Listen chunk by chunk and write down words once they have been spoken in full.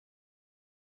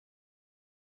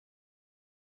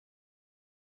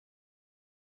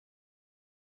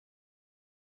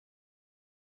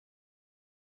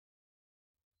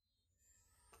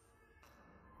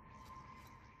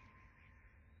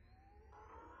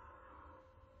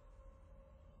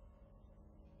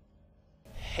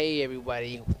Hey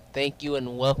everybody, thank you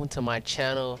and welcome to my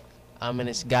channel. I'm an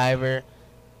Guyver.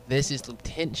 This is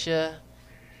Lutentia.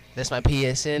 That's my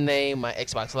PSN name, my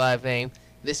Xbox Live name.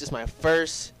 This is my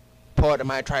first part of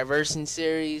my Traversing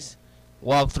series,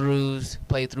 walkthroughs,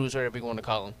 playthroughs, whatever you want to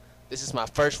call them. This is my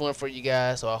first one for you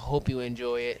guys, so I hope you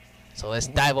enjoy it. So let's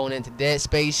dive on into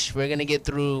DeadSpace. We're gonna get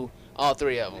through all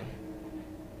three of them.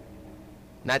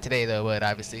 Not today though, but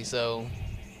obviously. So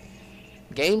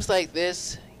games like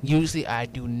this, usually I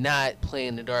do not play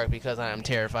in the dark because I am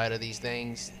terrified of these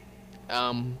things.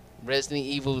 Resident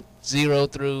Evil 0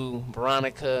 through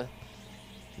Veronica,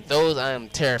 those I am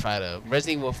terrified of.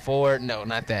 Resident Evil 4, no,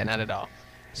 not that, not at all.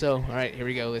 So, alright, here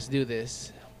we go, let's do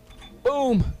this.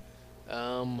 Boom!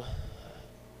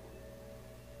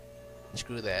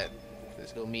 Screw that.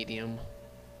 Let's go medium.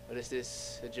 What is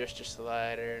this? Adjust your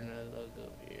slider and the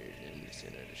logo appears in the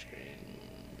center of the screen.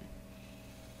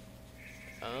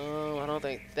 I don't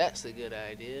think that's a good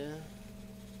idea.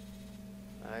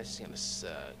 It's gonna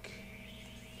suck.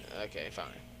 Okay, fine.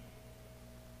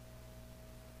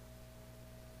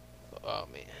 Oh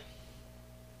man.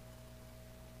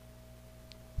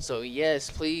 So yes,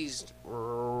 please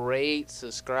rate,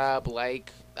 subscribe,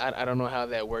 like. I don't know how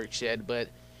that works yet, but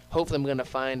hopefully I'm gonna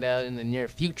find out in the near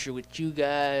future with you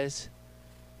guys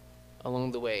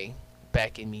along the way,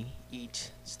 backing me each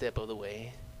step of the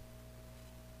way.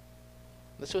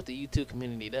 That's what the YouTube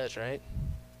community does, right?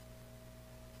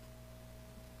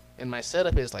 And my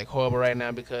setup is like horrible right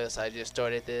now because I just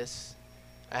started this.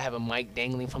 I have a mic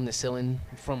dangling from the ceiling,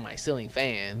 from my ceiling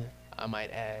fan, I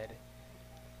might add.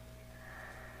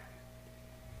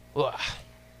 Ugh.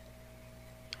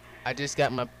 I just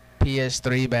got my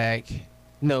PS3 back.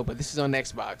 No, but this is on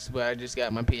Xbox. But I just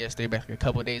got my PS3 back a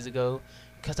couple days ago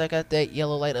because I got that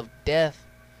yellow light of death,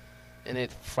 and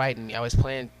it frightened me. I was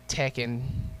playing Tekken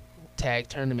Tag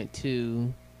Tournament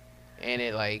 2, and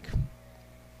it like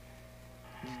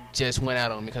just went out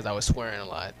on me because I was swearing a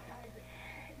lot.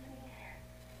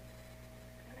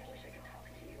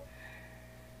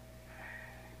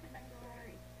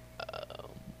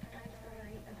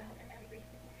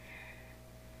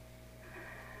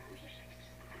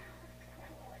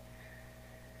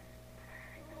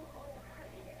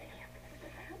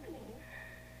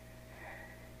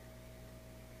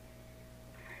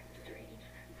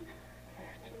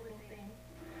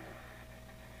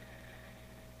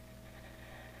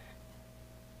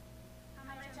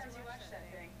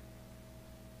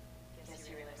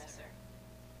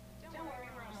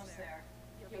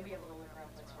 You'll be able to look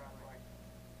around once we're on board.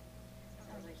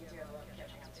 Sounds like you do have a lot of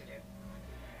catching up to do.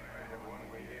 Everyone,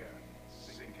 we're here,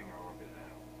 sinking our orbit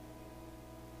now.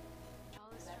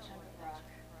 That chunk of rock.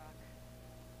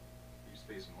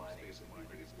 DeadSpace mining is a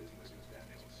lucrative business, Ms.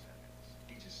 Daniels.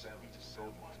 Each is savvy to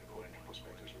gold mine according to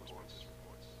prospectors' reports.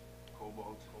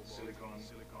 Cobalt, silicon,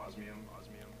 osmium.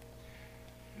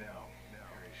 Now,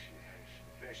 where is she?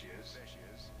 There she is.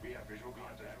 We have visual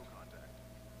contact.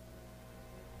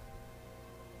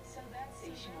 So that's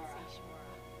Ishimura.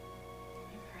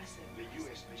 Impressive. The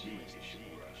USG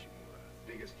Ishimura,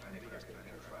 biggest planet cracker in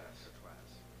her class.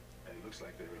 And it looks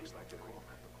like they're ready to cork.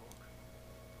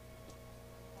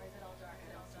 Why is it all dark?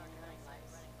 I don't see any running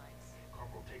lights.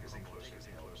 Corporal, take us in closer.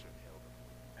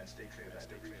 And stay clear of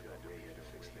that debris field. We're here to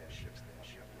fix their ships.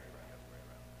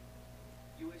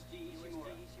 USG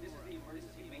Ishimura, this is the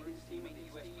emergency maintenance team of the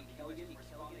USG Kelligan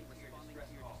responding to your distress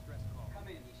call.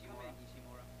 Come in, Ishimura.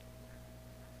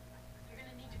 You're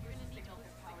gonna need to boost the signal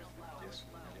because power's low.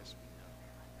 Yes.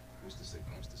 Who's the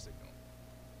signal?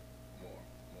 More.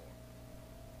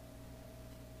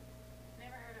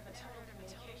 Never heard of a total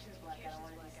communications blackout on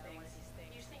one of these things.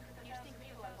 You think with 1,000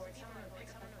 people on board, someone would pick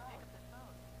up the phone.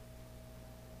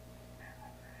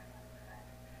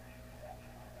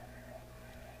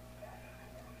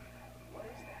 What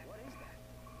is that?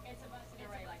 It's a busted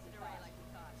array like we thought.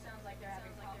 Sounds like they're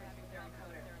having problems with their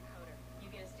encoder. You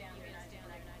get us down to United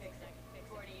and I can fix it.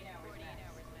 48 hours max.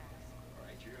 All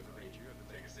right, you have the radio.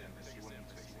 Take us in. See what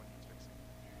needs fixing.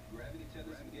 Gravity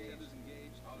tethers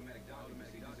engaged. Automatic docking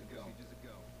procedures a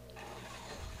go.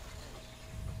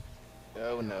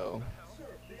 Oh no.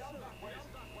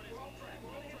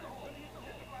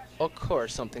 Of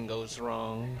course something goes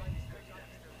wrong.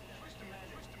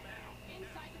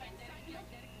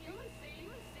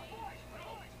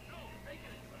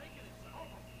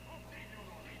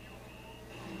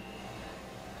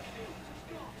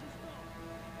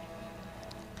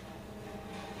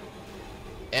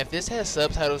 If this has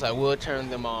subtitles, I will turn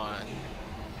them on.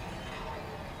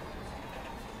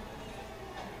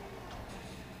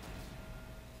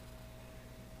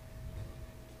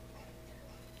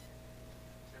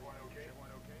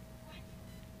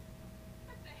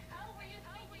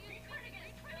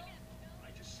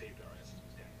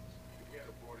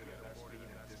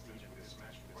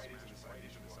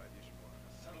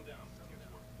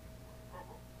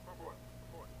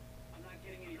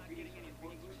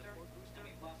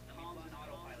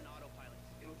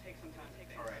 take some time to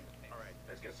fix. All right.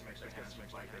 Let's get some extra hands from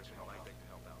Mike to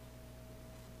help out.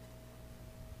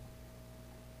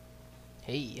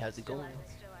 Hey, how's it going?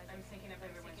 I'm syncing up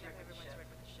everyone's record with the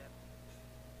ship.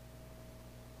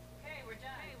 Okay, we're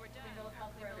done. Clean bill of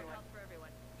health for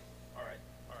everyone. All right.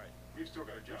 We've still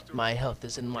got a job. My health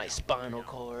is in my spinal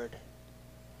cord.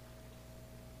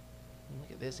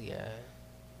 Look at this guy.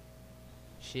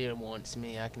 She wants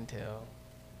me, I can tell.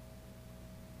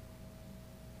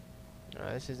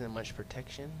 This isn't much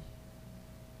protection.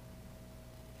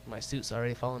 My suit's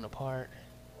already falling apart.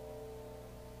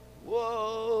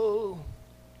 Whoa!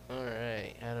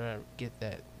 Alright, how do I get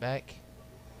that back?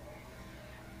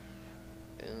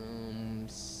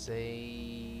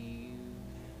 Save.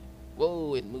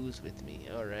 Whoa, it moves with me.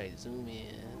 Alright, zoom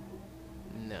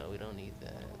in. No, we don't need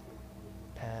that.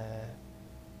 Path.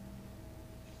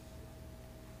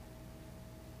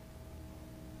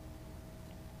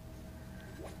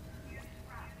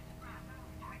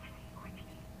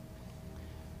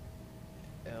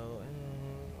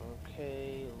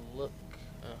 Okay, look.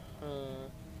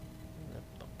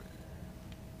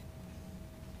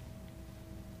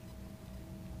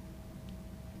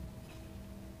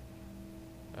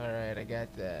 Alright, I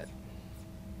got that.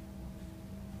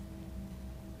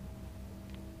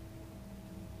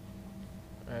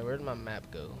 Alright, where'd my map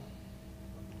go?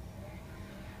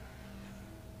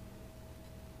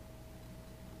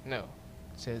 No.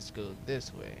 It says go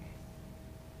this way.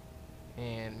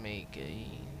 And make a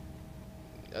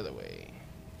other way.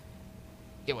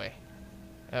 Get away.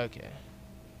 Okay.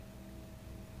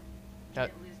 You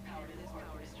didn't lose power to this port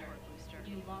booster.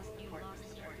 You lost the port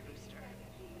booster.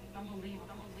 Unbelievable.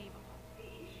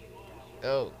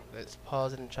 Oh, let's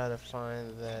pause it and try to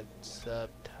find that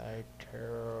subtitle.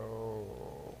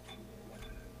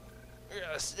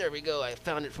 Yes, there we go. I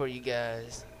found it for you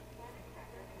guys.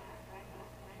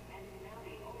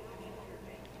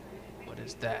 What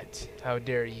is that? How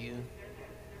dare you?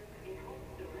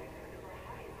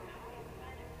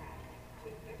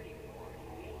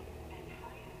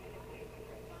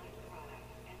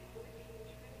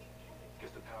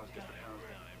 Guess the power's down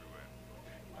everywhere.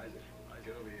 Isaac,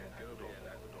 get over here. Get over here.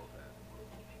 That's the door pad.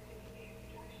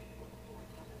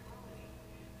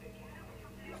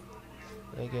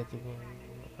 I get the one.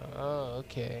 Oh,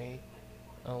 okay.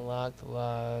 Unlocked,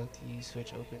 locked. Use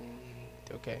switch open.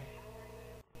 Okay.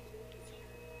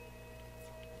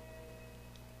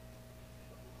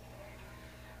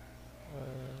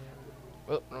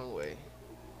 Oh, wrong way.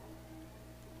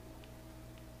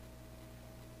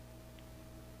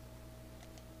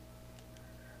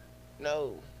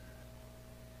 No.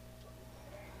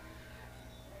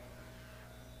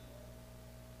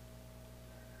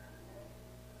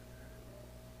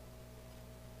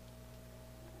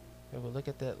 Okay, we'll look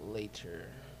at that later.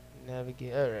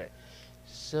 Navigate. Alright.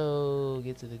 So,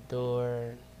 get to the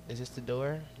door. Is this the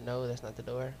door? No, that's not the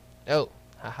door. Oh,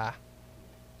 haha.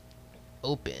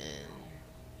 Open.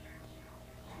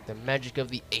 The magic of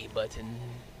the A button.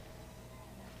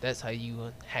 That's how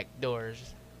you hack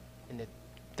doors in the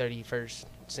 31st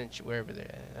century, wherever they're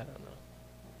at. I don't know.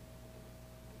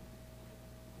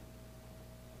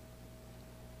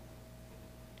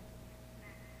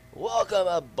 Welcome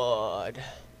aboard.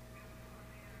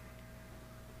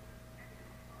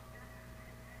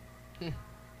 Seems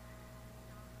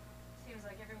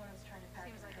like everyone was trying to pack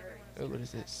in a hurry. Oh, what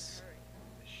is this?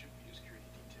 There should be a security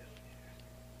detail here.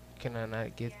 Can I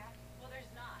not get? Well,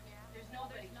 there's not. There's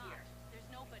nobody here.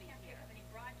 Can't pick up any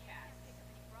broadcasts.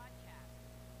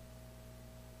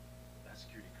 That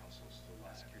security console's still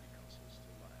live.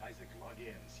 Isaac, log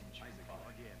in. See what you can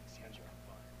find.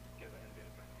 Get that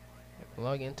elevator.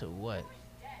 Log into what?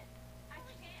 Dead. I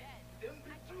can't. Then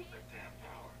we through the damn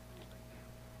power.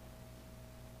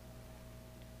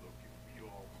 Look, if we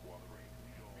all cooperate,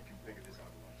 we can figure this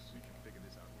out once.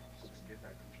 Just get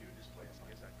that computer display up,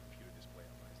 Isaac.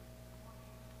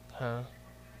 Huh?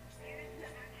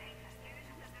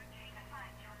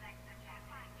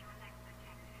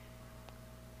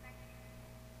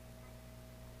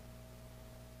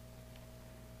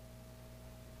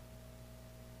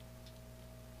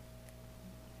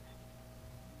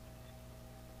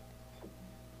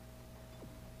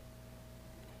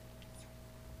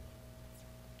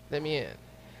 Let me in.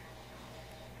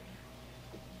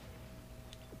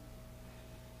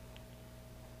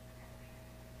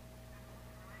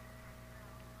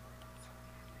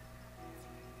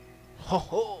 Ho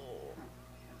ho!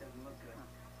 That doesn't look good.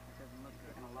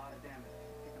 Taking a lot of damage.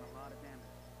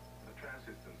 The trans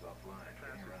system's offline.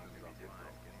 Getting around is gonna be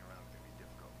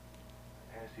difficult.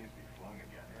 Air seems to be flung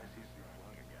again.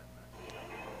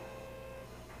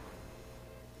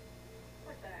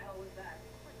 What the hell was that?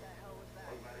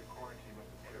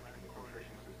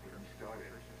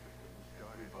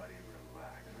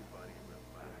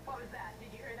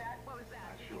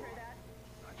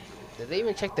 Did they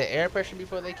even check the air pressure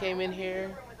before they came in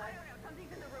here?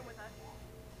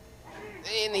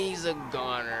 And he's a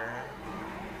goner.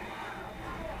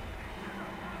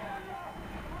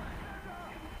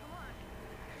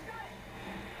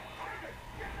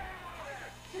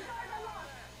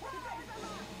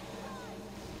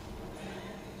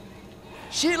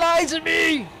 She lied to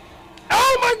me!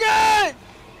 Oh my god!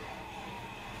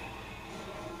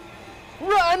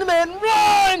 Run, man,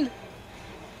 run!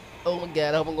 Oh my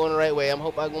god, I hope I'm going the right way. I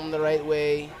hope I'm going the right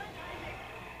way.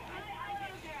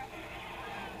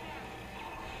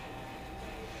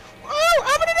 Oh,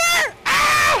 open the door!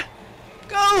 Ah!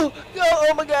 Go! Go!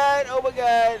 Oh my god! Oh my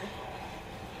god!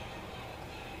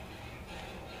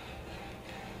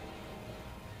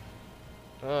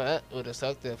 Oh, that would have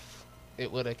sucked if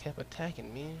it would have kept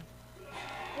attacking me.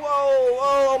 Whoa!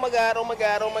 Oh my god! Oh my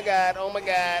god! Oh my god! Oh my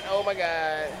god! Oh my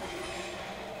god!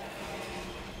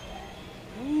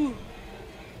 Woo.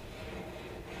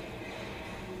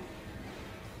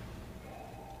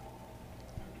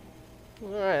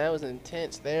 Alright, that was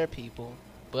intense there, people.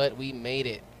 But we made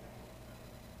it.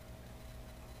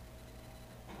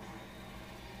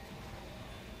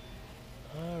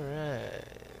 Alright.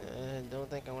 I don't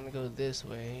think I want to go this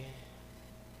way.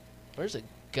 Where's a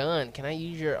gun? Can I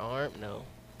use your arm? No.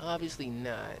 Obviously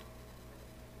not.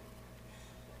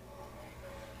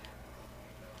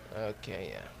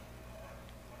 Okay, yeah.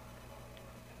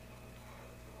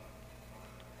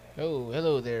 Oh,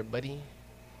 hello there, buddy.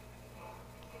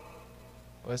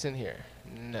 What's in here?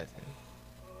 Nothing.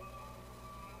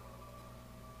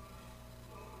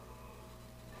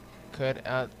 Cut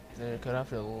out there, cut off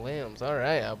the limbs.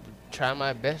 Alright, I'll try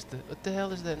my best to. What the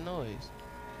hell is that noise?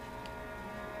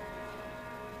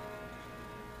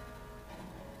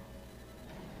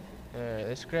 Alright,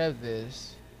 let's grab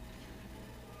this.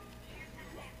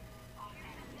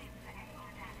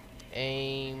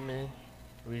 Aim.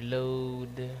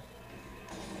 Reload.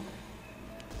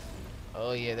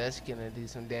 Oh yeah, that's gonna do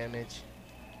some damage.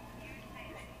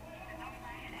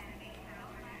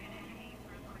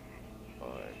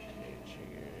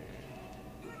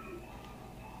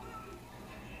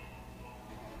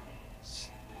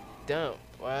 Stump.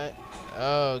 What?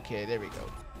 Okay, there we go.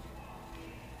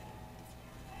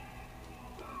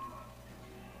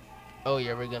 Oh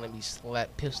yeah, we're gonna be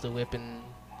pistol whipping.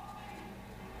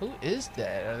 Who is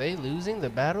that? Are they losing the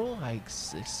battle? I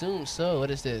assume so. What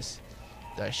is this?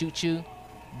 Do I shoot you?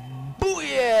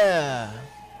 Booyah!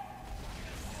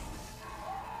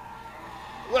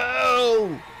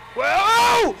 Whoa!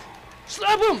 Whoa!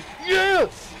 Slap him! Yeah!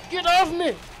 Get off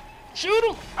me! Shoot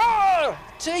him! Ah!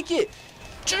 Take it!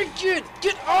 Take it!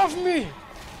 Get off me!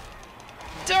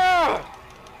 Duh!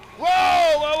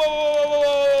 Whoa! Whoa! Whoa! Whoa!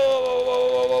 Whoa! Whoa!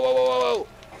 Whoa! Whoa! Whoa! Whoa!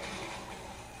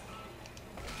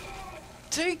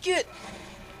 Take it!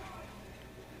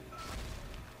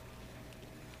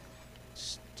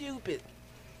 Stupid.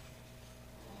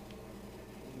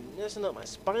 Messing up my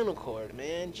spinal cord,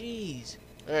 man. Jeez.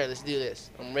 Alright, let's do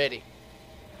this. I'm ready.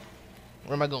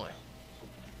 Where am I going?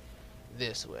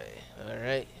 This way.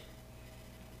 Alright.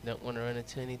 Don't want to run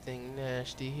into anything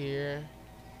nasty here.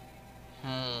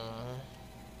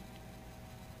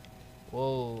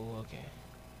 Whoa, okay.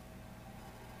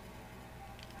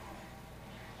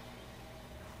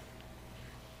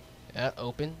 Yeah,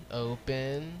 open.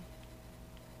 Open.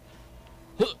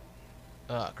 Huh.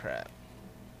 Oh, crap.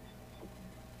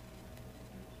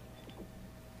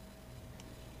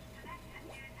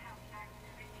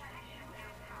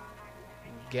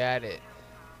 Got it.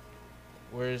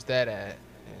 Where's that at?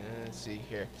 Let's see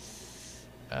here.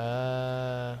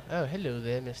 Oh, hello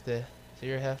there, mister. So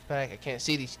you're a half pack? I can't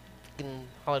see, these fucking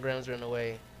holograms are in the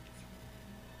way.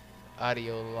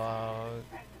 Audio log.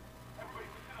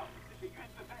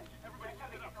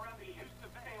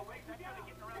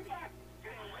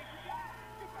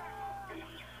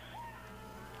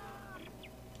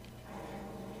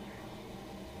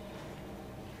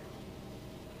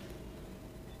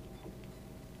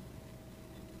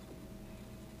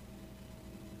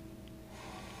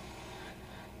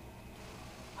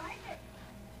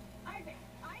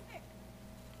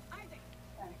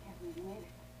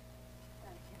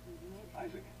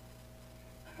 Isaac,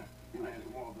 you ran into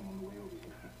all of them on the way over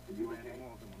here. You ran into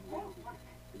all of them on the way over here.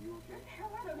 Are you okay? What the hell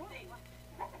are those things?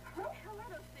 What the hell are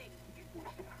those things?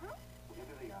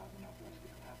 Whatever they are, they're not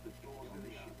resting. Half the doors on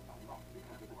this ship are locked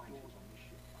because the doors on this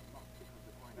ship are locked because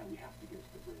the climate. Now we have to get to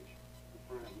the bridge. But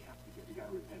first, we have to get. You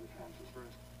gotta repair the transfers.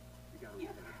 First, we gotta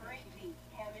repair the transfers. Crazy,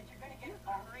 Hammond. You're gonna get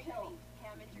all killed.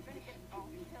 Hammond, you're gonna get all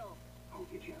killed. I'll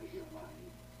get you out of here alive.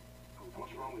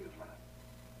 What's wrong with the trap?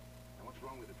 And what's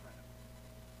wrong with the trap?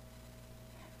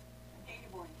 Data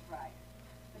board is fried,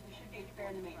 but there should be be a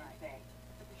spare in the maintenance bay.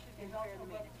 There's also a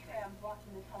rubber tram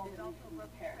blocking the tunnel that needs to be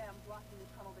repaired.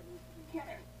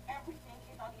 Cameron, everything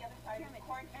is on the other side of the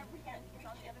quarantine. We can't reach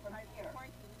it from here.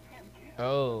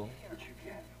 Oh. But you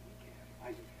can.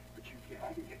 Isaac, but you can.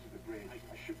 I can get to the bridge. I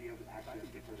should be able to access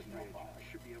the personnel file. I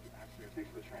should be able to access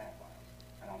the tram file.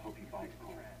 And I'll hope you find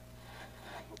Nicole.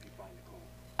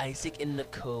 Isaac and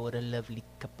Nicole, what a lovely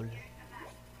couple.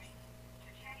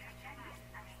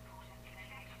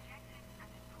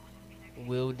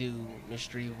 Will do,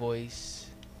 mystery voice.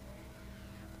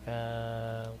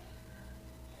 Follow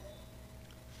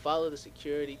the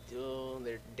security till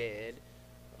they're dead.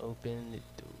 Open the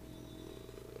door.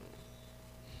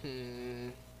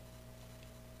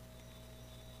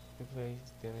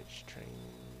 Replace damage train.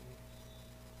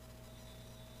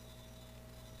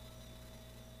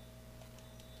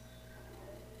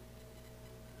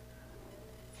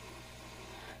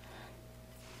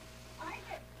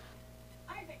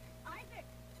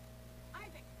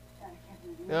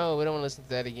 No, we don't want to listen to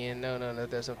that again. No,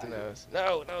 there's something else.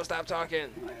 No, stop talking.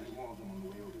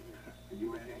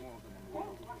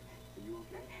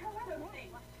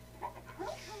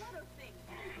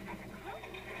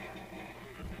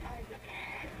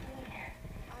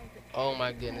 Oh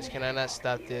my goodness, can I not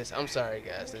stop this? I'm sorry,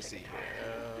 guys. Let's see here.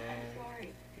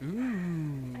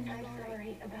 I'm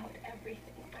sorry about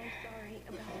everything. I'm sorry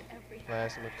about everything.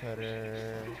 Plasma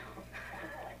cutter.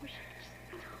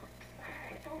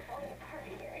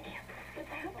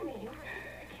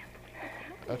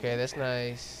 Okay, that's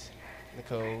nice.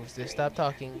 Nicole, just stop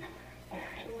talking.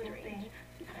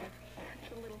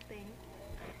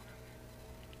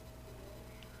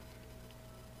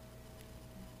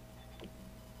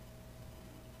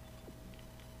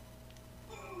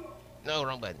 No,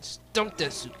 wrong button. Stump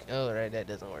this. Oh, right, that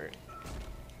doesn't work.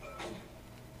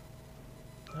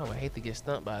 Oh, I hate to get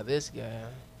stumped by this guy.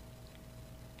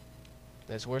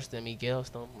 That's worse than Miguel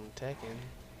stomping Tekken.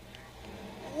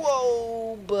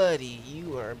 Whoa, buddy,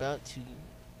 you are about to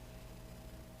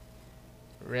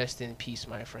rest in peace,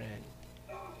 my friend.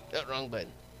 Oh, wrong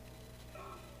button.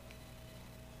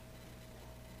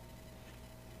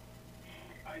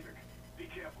 Isaac, be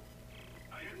careful.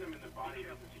 Shooting them in the body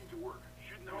doesn't seem to work.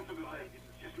 Shooting them for the legs.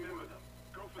 Just remember them.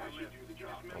 Go for the legs. Do the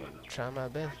job. I'm try my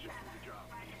best.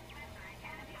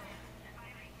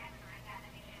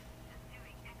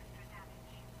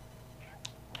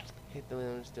 Hit the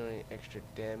limbs doing extra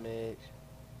damage.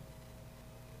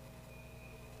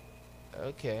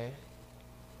 Okay.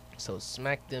 So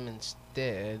smack them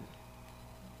instead.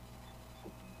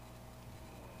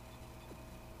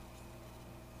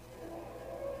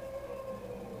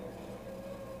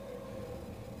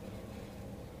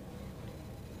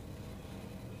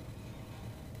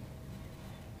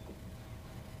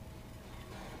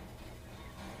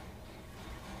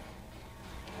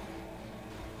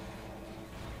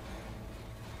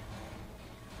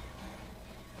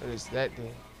 What does that do?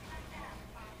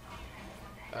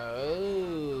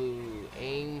 Oh,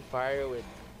 aim fire with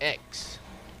X.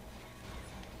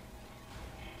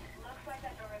 Looks like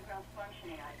that door is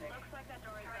malfunctioning, Isaac. Looks like that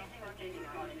door is malfunctioning. You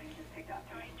just picked up.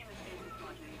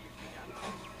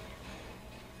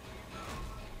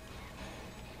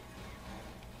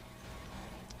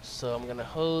 So I'm gonna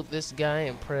hold this guy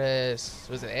and press,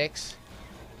 was it X?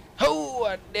 Oh,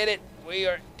 I did it! We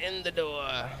are in the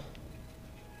door.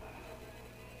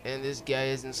 And this guy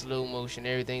is in slow motion.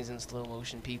 Everything's in slow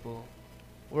motion, people.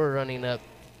 We're running up.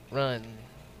 Run.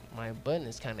 My button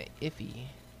is kind of iffy.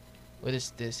 What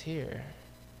is this here?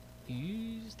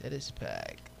 Use status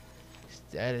pack.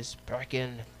 Status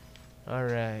packing.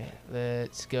 Alright,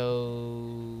 let's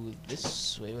go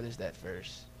this way. What is that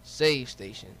first? Save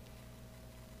station.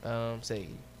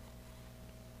 Save.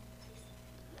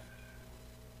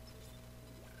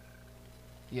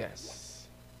 Yes.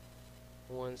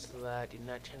 One slide, did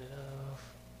not turn it off.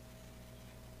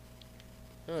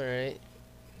 Alright.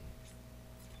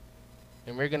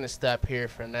 And we're gonna stop here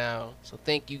for now. So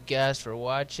thank you guys for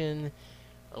watching.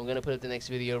 I'm gonna put up the next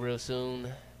video real soon.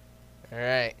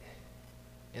 Alright.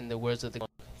 In the words of the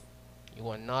you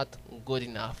are not good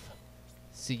enough.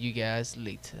 See you guys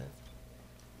later.